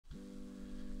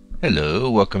Hello,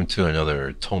 welcome to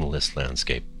another Tonalist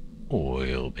landscape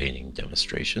oil painting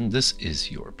demonstration. This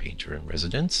is your painter in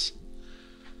residence,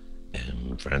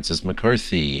 I'm Francis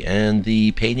McCarthy, and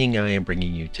the painting I am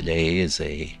bringing you today is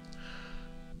a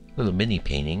little mini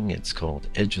painting. It's called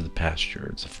Edge of the Pasture.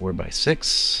 It's a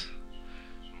 4x6,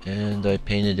 and I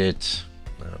painted it,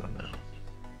 I don't know,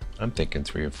 I'm thinking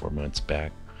 3 or 4 months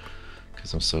back,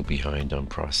 because I'm so behind on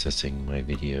processing my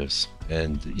videos.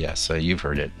 And yes, you've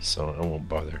heard it, so I won't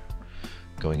bother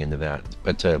going into that.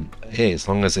 But hey, as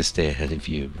long as I stay ahead of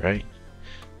you, right?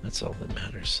 That's all that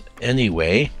matters.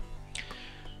 Anyway,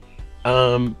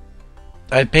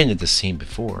 I painted this scene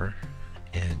before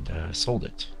and sold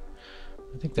it.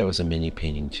 I think that was a mini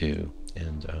painting too,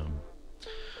 and a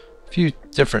few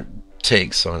different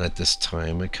takes on it this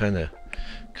time. I kind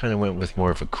of went with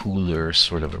more of a cooler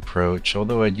sort of approach,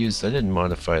 although I didn't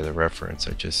modify the reference.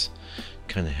 I just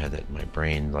kind of had it in my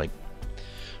brain. Like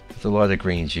with a lot of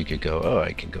greens, you could go, oh,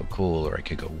 I can go cool or I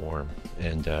could go warm.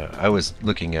 And I was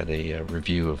looking at a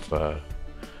review of a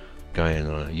guy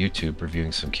on YouTube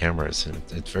reviewing some cameras, and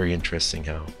it's very interesting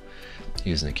how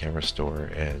he's in a camera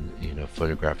store and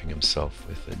photographing himself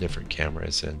with different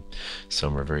cameras, and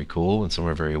some are very cool and some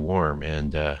are very warm,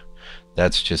 and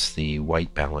that's just the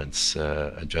white balance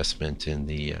adjustment in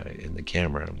the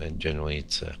camera. And generally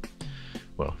it's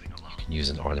well, you can use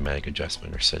an automatic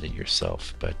adjustment or set it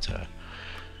yourself, but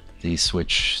the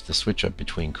switch up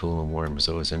between cool and warm is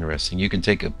always interesting. You can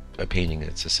take a painting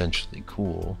that's essentially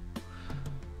cool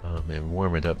and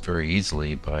warm it up very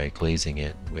easily by glazing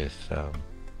it with I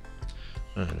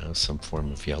don't know, some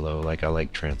form of yellow. Like I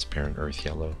like transparent earth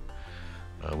yellow,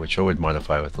 which I would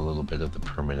modify with a little bit of the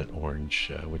permanent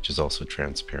orange, which is also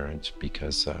transparent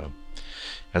because it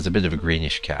has a bit of a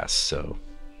greenish cast, so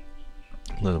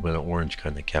a little bit of orange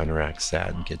kind of counteracts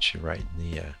that and gets you right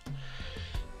in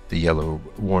the yellow,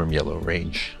 warm yellow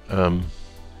range.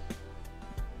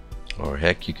 Or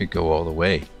heck, you could go all the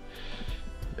way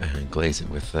and glaze it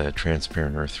with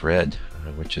transparent earth red,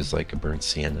 which is like a burnt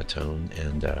sienna tone,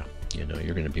 and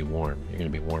you're going to be warm. You're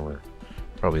going to be warmer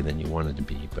probably than you wanted to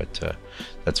be, but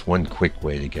that's one quick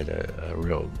way to get a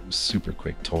real super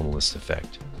quick tonalist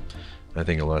effect. I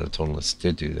think a lot of tonalists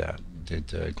did do that, did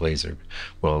glazer.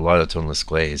 Well, a lot of tonalists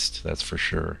glazed, that's for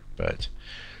sure, but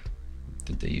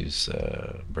did they use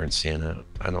burnt sienna?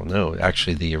 I don't know.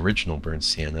 Actually, the original burnt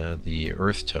sienna, the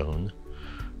earth tone,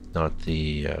 not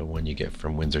the one you get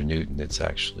from Winsor Newton, it's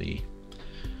actually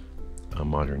a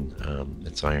modern,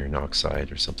 it's iron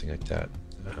oxide or something like that.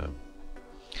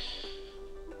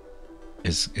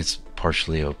 It's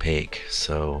partially opaque,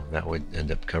 so that would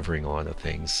end up covering a lot of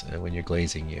things. And when you're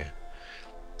glazing,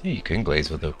 you can glaze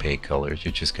with opaque colors.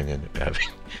 You're just going to end up having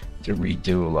to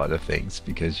redo a lot of things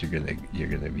because you're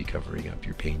gonna be covering up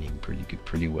your painting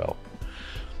pretty well.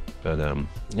 But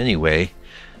anyway,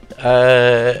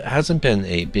 hasn't been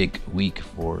a big week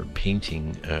for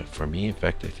painting for me. In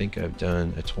fact, I think I've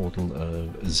done a total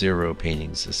of 0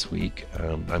 paintings this week.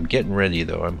 I'm getting ready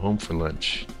though. I'm home for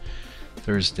lunch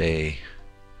Thursday,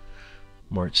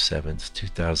 March 7th,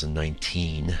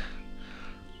 2019.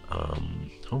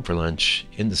 Home for lunch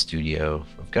in the studio.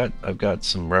 I've got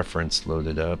some reference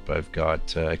loaded up. I've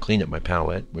got I cleaned up my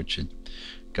palette, which had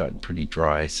gotten pretty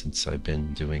dry since I've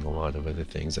been doing a lot of other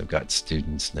things. I've got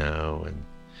students now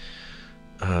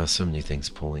and so many things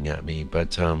pulling at me,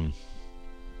 but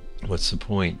what's the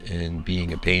point in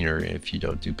being a painter if you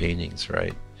don't do paintings,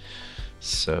 right?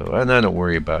 So, and I don't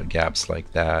worry about gaps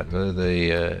like that.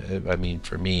 I mean,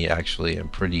 for me, actually, I'm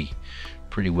pretty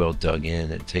well dug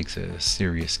in. It takes a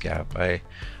serious gap.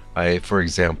 I for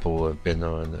example, have been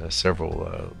on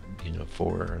several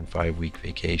 4 and 5 week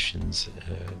vacations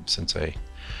since I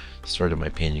started my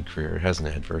painting career. It hasn't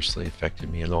adversely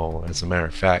affected me at all. As a matter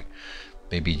of fact,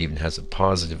 maybe it even has a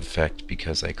positive effect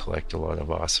because I collect a lot of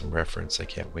awesome reference I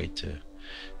can't wait to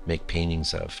make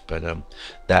paintings of. But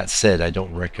that said, I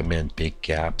don't recommend big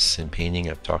gaps in painting.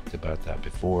 I've talked about that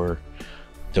before.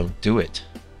 Don't do it.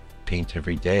 Paint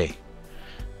every day.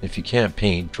 If you can't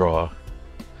paint, draw.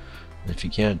 And if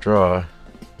you can't draw,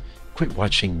 quit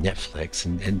watching Netflix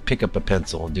and pick up a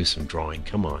pencil and do some drawing.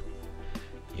 Come on.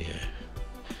 Yeah.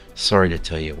 Sorry to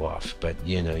tell you off, but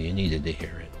you needed to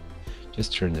hear it.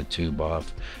 Just turn the tube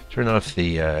off. Turn off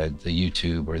the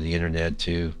YouTube or the internet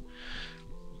too.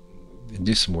 And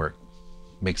do some work.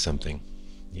 Make something.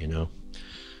 You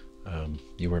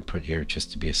weren't put here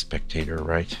just to be a spectator,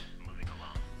 right?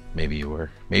 Maybe you were.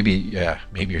 Maybe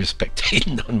you're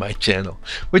spectating on my channel,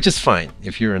 which is fine.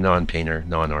 If you're a non-painter,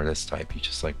 non-artist type, you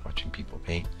just like watching people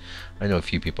paint. I know a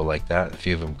few people like that. A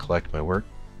few of them collect my work.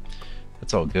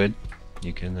 That's all good.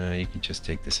 You can just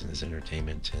take this in as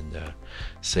entertainment and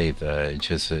save.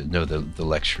 Just know the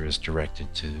lecture is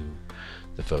directed to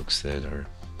the folks that are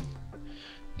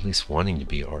at least wanting to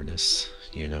be artists.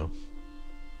 You know,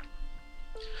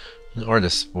 an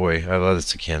artist, boy, I love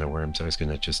it's a can of worms. I was going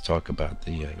to just talk about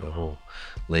the whole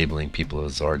labeling people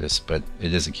as artists, but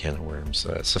it is a can of worms.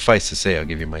 Suffice to say, I'll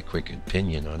give you my quick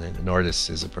opinion on it. An artist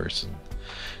is a person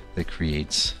that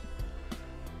creates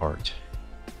art.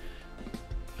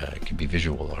 It could be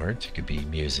visual art, it could be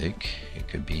music, it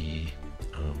could be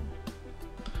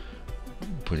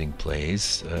putting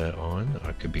plays on,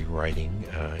 it could be writing,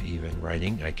 even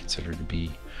writing I consider to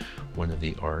be one of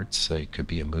the arts. It could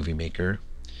be a movie maker,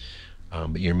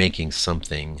 but you're making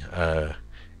something,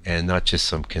 and not just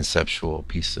some conceptual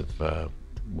piece of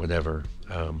whatever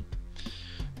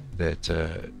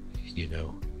that you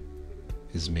know,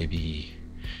 is maybe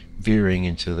veering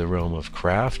into the realm of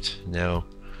craft. Now,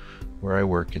 where I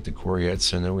work at the Coriat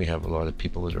Center, we have a lot of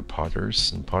people that are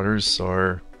potters, and potters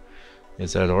are,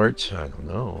 is that art? I don't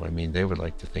know. I mean, they would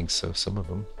like to think so, some of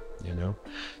them, you know.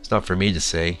 It's not for me to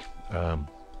say. At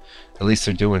least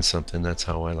they're doing something. That's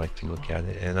how I like to look at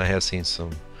it. And I have seen some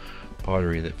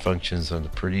pottery that functions on a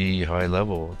pretty high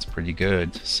level. It's pretty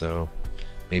good. So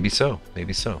maybe so,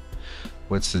 maybe so.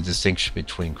 What's the distinction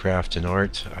between craft and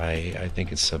art? I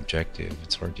think it's subjective.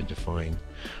 It's hard to define.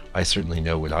 I certainly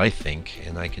know what I think,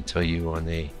 and I can tell you on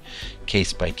a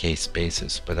case-by-case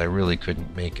basis, but I really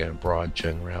couldn't make a broad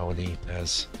generality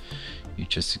as you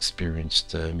just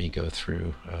experienced me go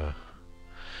through.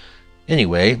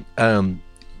 Anyway,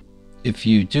 if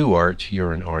you do art,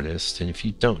 you're an artist, and if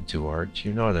you don't do art,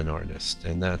 you're not an artist,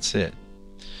 and that's it.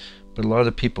 But a lot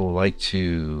of people like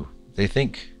to, they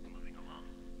think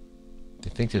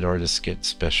that artists get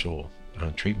special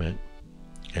treatment,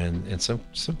 and in some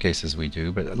cases we do,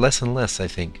 but less and less, I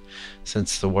think,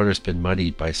 since the water's been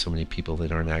muddied by so many people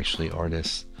that aren't actually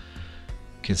artists,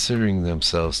 considering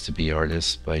themselves to be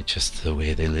artists by just the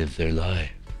way they live their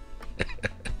life.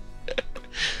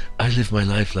 I live my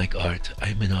life like art.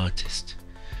 I'm an artist.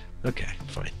 Okay,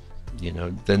 fine. You know,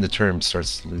 then the term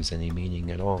starts to lose any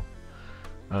meaning at all,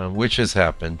 which has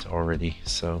happened already.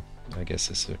 So I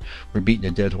guess we're beating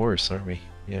a dead horse, aren't we?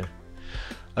 Yeah.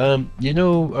 You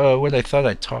know what I thought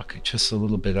I'd talk just a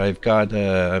little bit. I've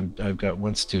got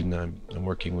one student I'm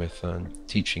working with on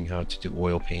teaching how to do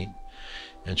oil paint,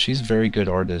 and she's a very good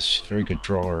artist. She's a very good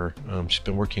drawer. She's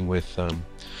been working with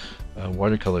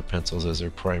watercolor pencils as her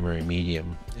primary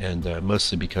medium, and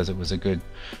mostly because it was a good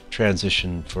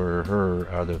transition for her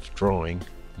out of drawing,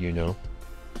 you know.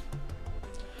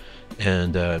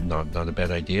 And not a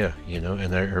bad idea, you know.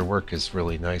 And her work is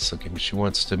really nice looking. She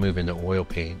wants to move into oil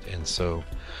paint, and so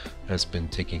has been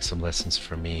taking some lessons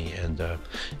from me. And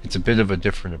it's a bit of a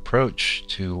different approach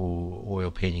to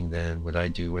oil painting than what I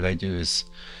do. What I do is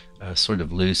sort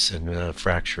of loose and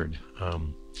fractured,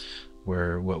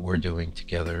 where what we're doing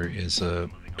together is a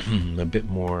bit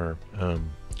more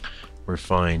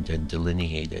refined and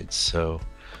delineated. So,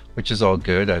 which is all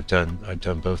good. I've done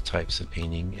both types of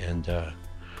painting, and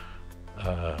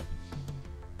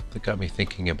that got me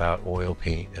thinking about oil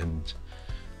paint. And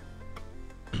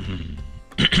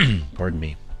pardon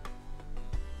me,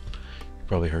 you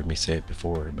probably heard me say it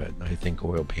before, but I think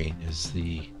oil paint is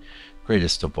the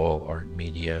greatest of all art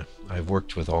media. I've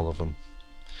worked with all of them.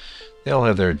 They all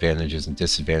have their advantages and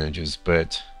disadvantages,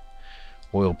 but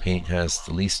oil paint has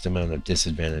the least amount of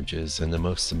disadvantages and the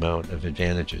most amount of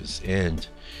advantages. And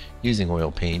using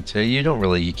oil paint, you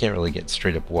can't really get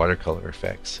straight up watercolor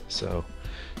effects. So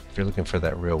if you're looking for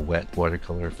that real wet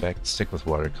watercolor effect, stick with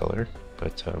watercolor.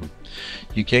 But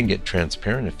you can get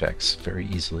transparent effects very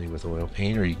easily with oil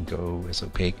paint, or you can go as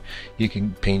opaque. You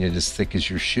can paint it as thick as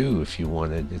your shoe if you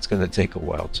wanted. It's going to take a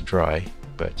while to dry,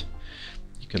 but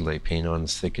you can lay paint on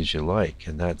as thick as you like,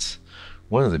 and that's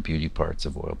one of the beauty parts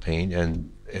of oil paint.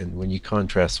 And when you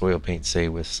contrast oil paint, say,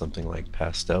 with something like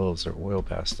pastels or oil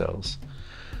pastels,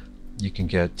 you can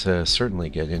certainly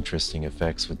get interesting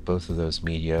effects with both of those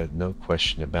media, no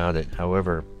question about it.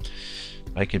 However,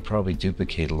 I could probably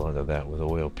duplicate a lot of that with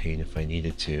oil paint if I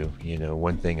needed to. You know,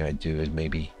 one thing I'd do is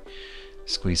maybe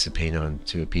squeeze the paint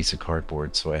onto a piece of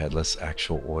cardboard so I had less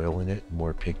actual oil in it,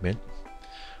 more pigment.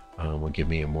 Would give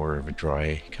me a more of a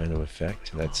dry kind of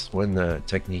effect. That's one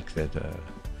technique that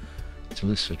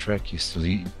Toulouse-Lautrec used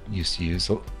to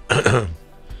use.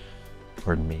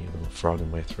 Pardon me, a little frog in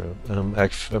my throat.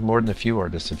 Actually, more than a few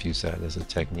artists have used that as a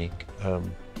technique.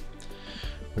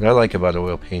 What I like about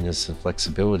oil paint is the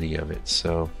flexibility of it.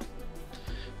 So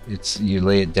you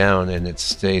lay it down and it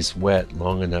stays wet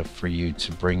long enough for you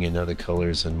to bring in other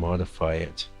colors and modify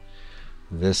it.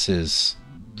 This is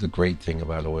the great thing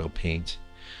about oil paint.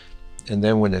 And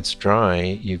then when it's dry,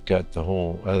 you've got the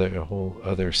a whole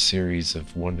other series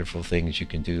of wonderful things you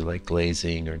can do, like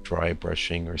glazing or dry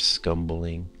brushing or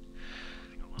scumbling.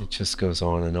 It just goes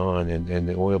on, and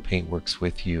the oil paint works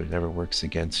with you. It never works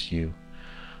against you.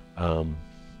 Um,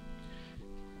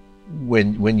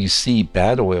 when you see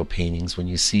bad oil paintings, when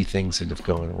you see things that have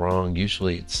gone wrong,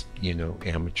 usually it's, you know,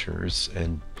 amateurs,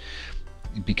 and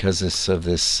because of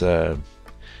this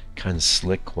kind of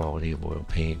slick quality of oil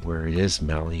paint, where it is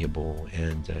malleable,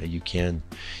 and you can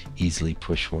easily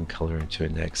push one color into the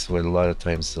next. What a lot of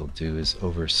times they'll do is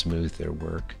over smooth their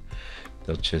work.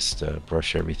 They'll just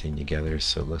brush everything together,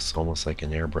 so it looks almost like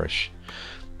an airbrush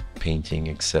painting,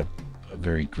 except a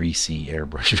very greasy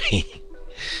airbrush painting.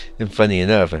 And funny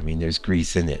enough, I mean, there's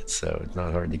grease in it, so it's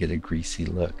not hard to get a greasy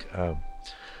look.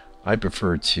 I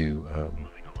prefer to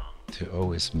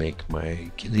always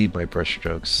leave my brush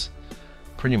strokes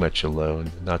pretty much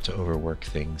alone, not to overwork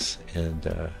things. And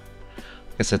I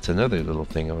guess that's another little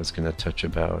thing I was going to touch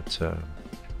about.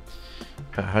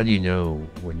 How do you know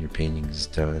when your painting's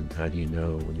done? How do you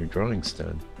know when your drawing's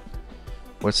done?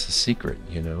 What's the secret,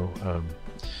 you know?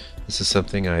 This is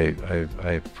something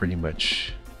I pretty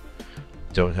much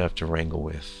don't have to wrangle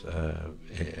with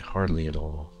hardly at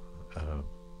all,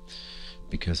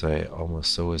 because I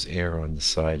almost always err on the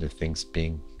side of things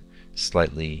being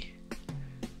slightly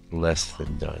less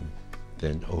than done,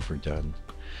 than overdone.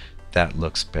 That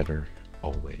looks better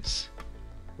always.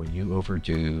 When you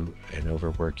overdo and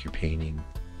overwork your painting,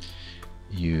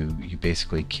 you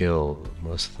basically kill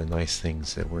most of the nice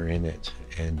things that were in it,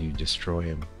 and you destroy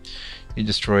them. You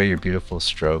destroy your beautiful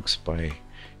strokes by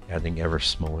adding ever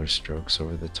smaller strokes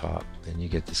over the top, and you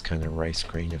get this kind of rice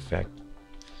grain effect.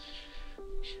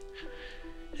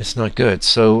 It's not good.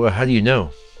 So how do you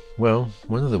know? Well,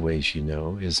 one of the ways you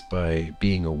know is by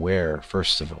being aware,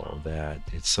 first of all, that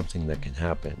it's something that can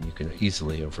happen. You can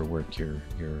easily overwork your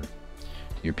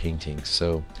painting.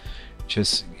 So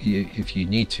just, if you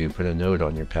need to, put a note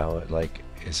on your palette like,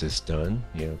 is this done,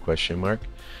 you know, question mark,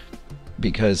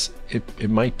 because it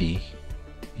might be,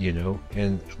 you know.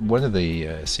 And one of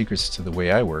the secrets to the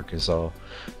way I work is I'll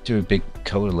do a big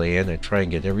color lay-in. I try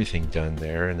and get everything done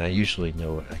there, and I usually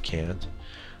know I can't,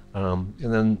 and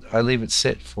then I leave it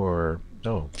sit for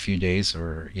a few days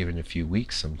or even a few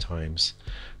weeks sometimes,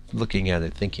 looking at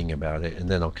it, thinking about it, and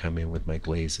then I'll come in with my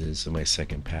glazes and my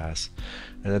second pass.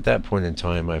 And at that point in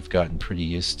time, I've gotten pretty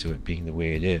used to it being the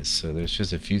way it is. So there's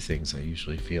just a few things I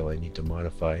usually feel I need to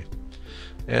modify,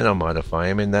 and I'll modify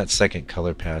them. And that second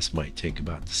color pass might take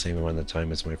about the same amount of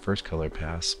time as my first color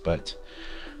pass, but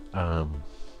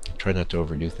try not to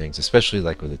overdo things, especially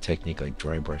like with a technique like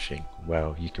dry brushing.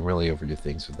 Wow, you can really overdo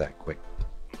things with that quick.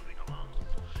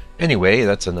 Anyway,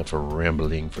 that's enough of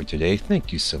rambling for today.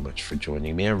 Thank you so much for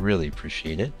joining me. I really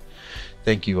appreciate it.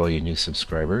 Thank you, all you new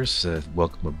subscribers.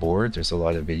 Welcome aboard. There's a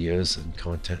lot of videos and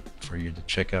content for you to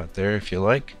check out there if you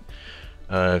like.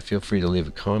 Feel free to leave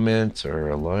a comment or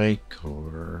a like,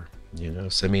 or, you know,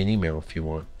 send me an email if you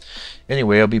want.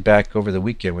 Anyway, I'll be back over the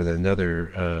weekend with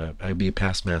another, I'll be a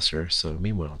past master. So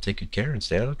meanwhile, take good care and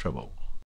stay out of trouble.